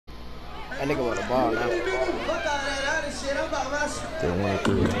That nigga want a ball now. They want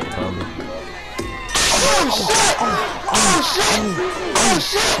to do it. Oh shit! Oh shit! Oh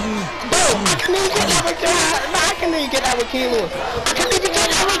shit! Bro, I can't even get that with Kilo. I can't even get that with Kilo. I can't even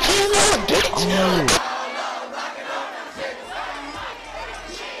get that with Kilo, bitch!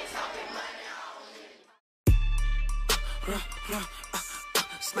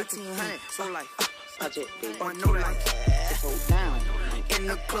 So like, I know that. Hold down. In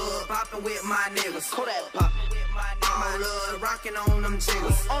the club, poppin' with my niggas. Call that pop. All love, rockin' on them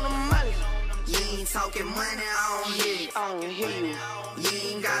jiggers. On the money. You ain't talking money, I don't hear you. You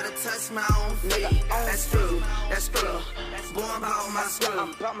ain't gotta touch my own feet. That's true, that's true. Boy, I'm about my skrilla.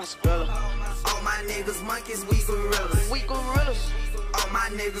 I'm about my skrilla. All my niggas monkeys, we gorillas. We gorillas. All my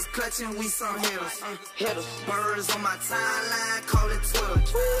niggas clutching, we some hitters. Birds on my timeline, call it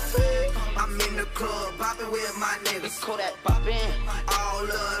Twitter. I'm in the club, bopping with my niggas. Call that bopping. All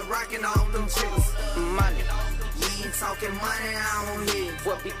love, rocking on them chicks. Money. You ain't talking money, I don't hear.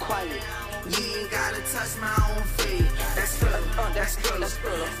 What, be quiet? You ain't gotta touch my own feet. That's skrilla, that's skrilla.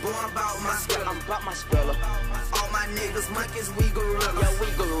 Boy, I'm about my skrilla. I'm about my skrilla. All my niggas monkeys, we gorillas. Yeah, we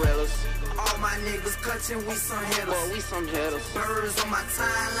gorillas. All my niggas clutching, we some hitters. Boy, we some hitters. Birds on my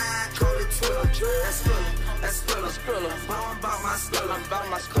timeline, call it Twitter. That's skrilla, that's skrilla. Boy, I'm about my skrilla. I'm about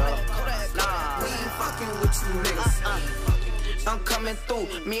my skrilla. Nah, we ain't fucking with you niggas. I'm coming through,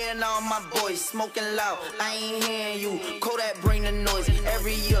 me and all my boys smoking loud, I ain't hearing you. Kodak bring the noise,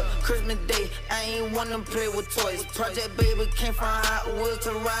 every year, Christmas Day, I ain't wanna play with toys. Project Baby came from Hot Wheels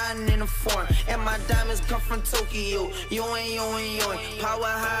to riding in a foreign. And my diamonds come from Tokyo, yo ain't. Power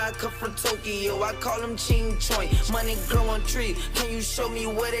high come from Tokyo, I call them Ching Choing. Money growing tree, can you show me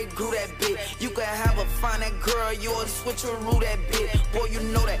where they grew that big? You can have a find that girl, yours switcheroo that big. Boy, you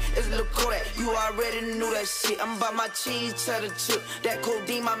know that, it's Lil Kodak, you already knew that shit. I'm about my cheese cheddar chip, that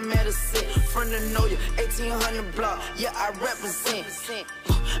codeine my medicine. Friend to know you, 1800 block, yeah I represent.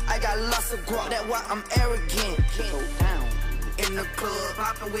 I got lots of guap, that's why I'm arrogant. In the club,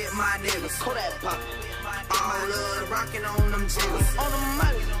 poppin' with my niggas. Call that pop. All love, rockin' on them jiggers. On the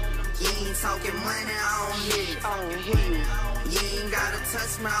money. You ain't talking money, I don't hear you. You ain't gotta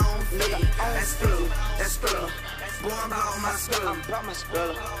touch my own feet. That's skrilla, that's skrilla. Boy, I'm about my skrilla. I'm about my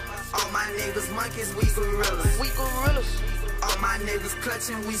skrilla. All my niggas monkeys, we gorillas. We gorillas. All my niggas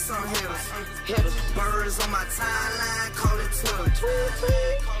clutching, we some hitters. Birds on my timeline, call it Twitter.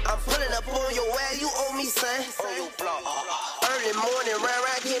 I'm pulling up on your way, you owe me, son. On your block. Early morning,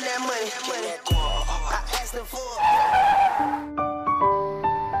 round, getting that money. I asked him for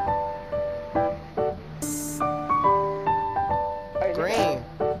Green.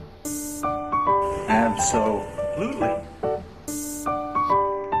 Absolutely.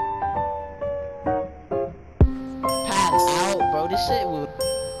 Bro, this shit will.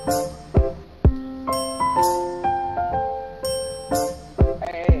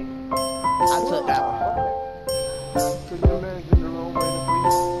 Hey, I took that one. Could you imagine the wrong way to be?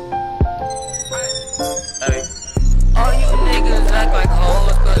 Hey. All you niggas act like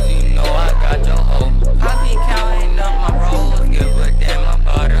hoes, cause you know I got your hoe. I be counting up my rolls, give a damn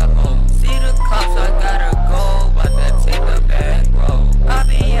about the hoe. See the cops, I gotta go, but to take a back roll. I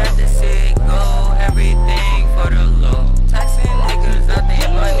be at the city, go, everything for the low. Taxing niggas out their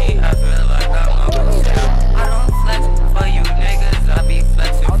money, I feel like I'm a myself. I don't flex for you niggas, I be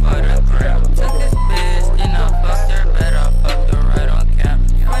flexing for the gram. Took this bitch, then I fucked her, bet I fucked her right on cap.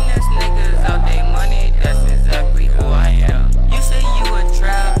 Finesse niggas out their money, that's exactly who I am. You say you a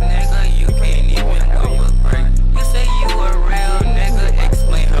trap nigga, you can't even go a break. You say you a real nigga,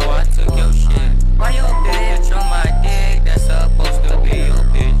 explain how I took your shit. Why your bitch on my dick, that's supposed to be your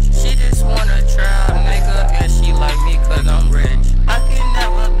bitch. She just wanna trap nigga, and she like me cause I'm rich. I can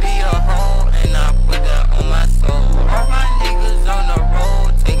never be a hoe, and I put that on my soul. All my niggas on the road,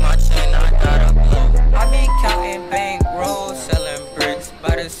 take my chain, I gotta blow. I be counting bank rolls, selling bricks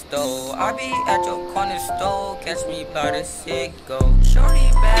by the stove. I be at your corner store, catch me by the cig-go. Shorty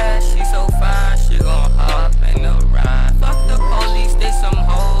bad, she so fine, she gon' hop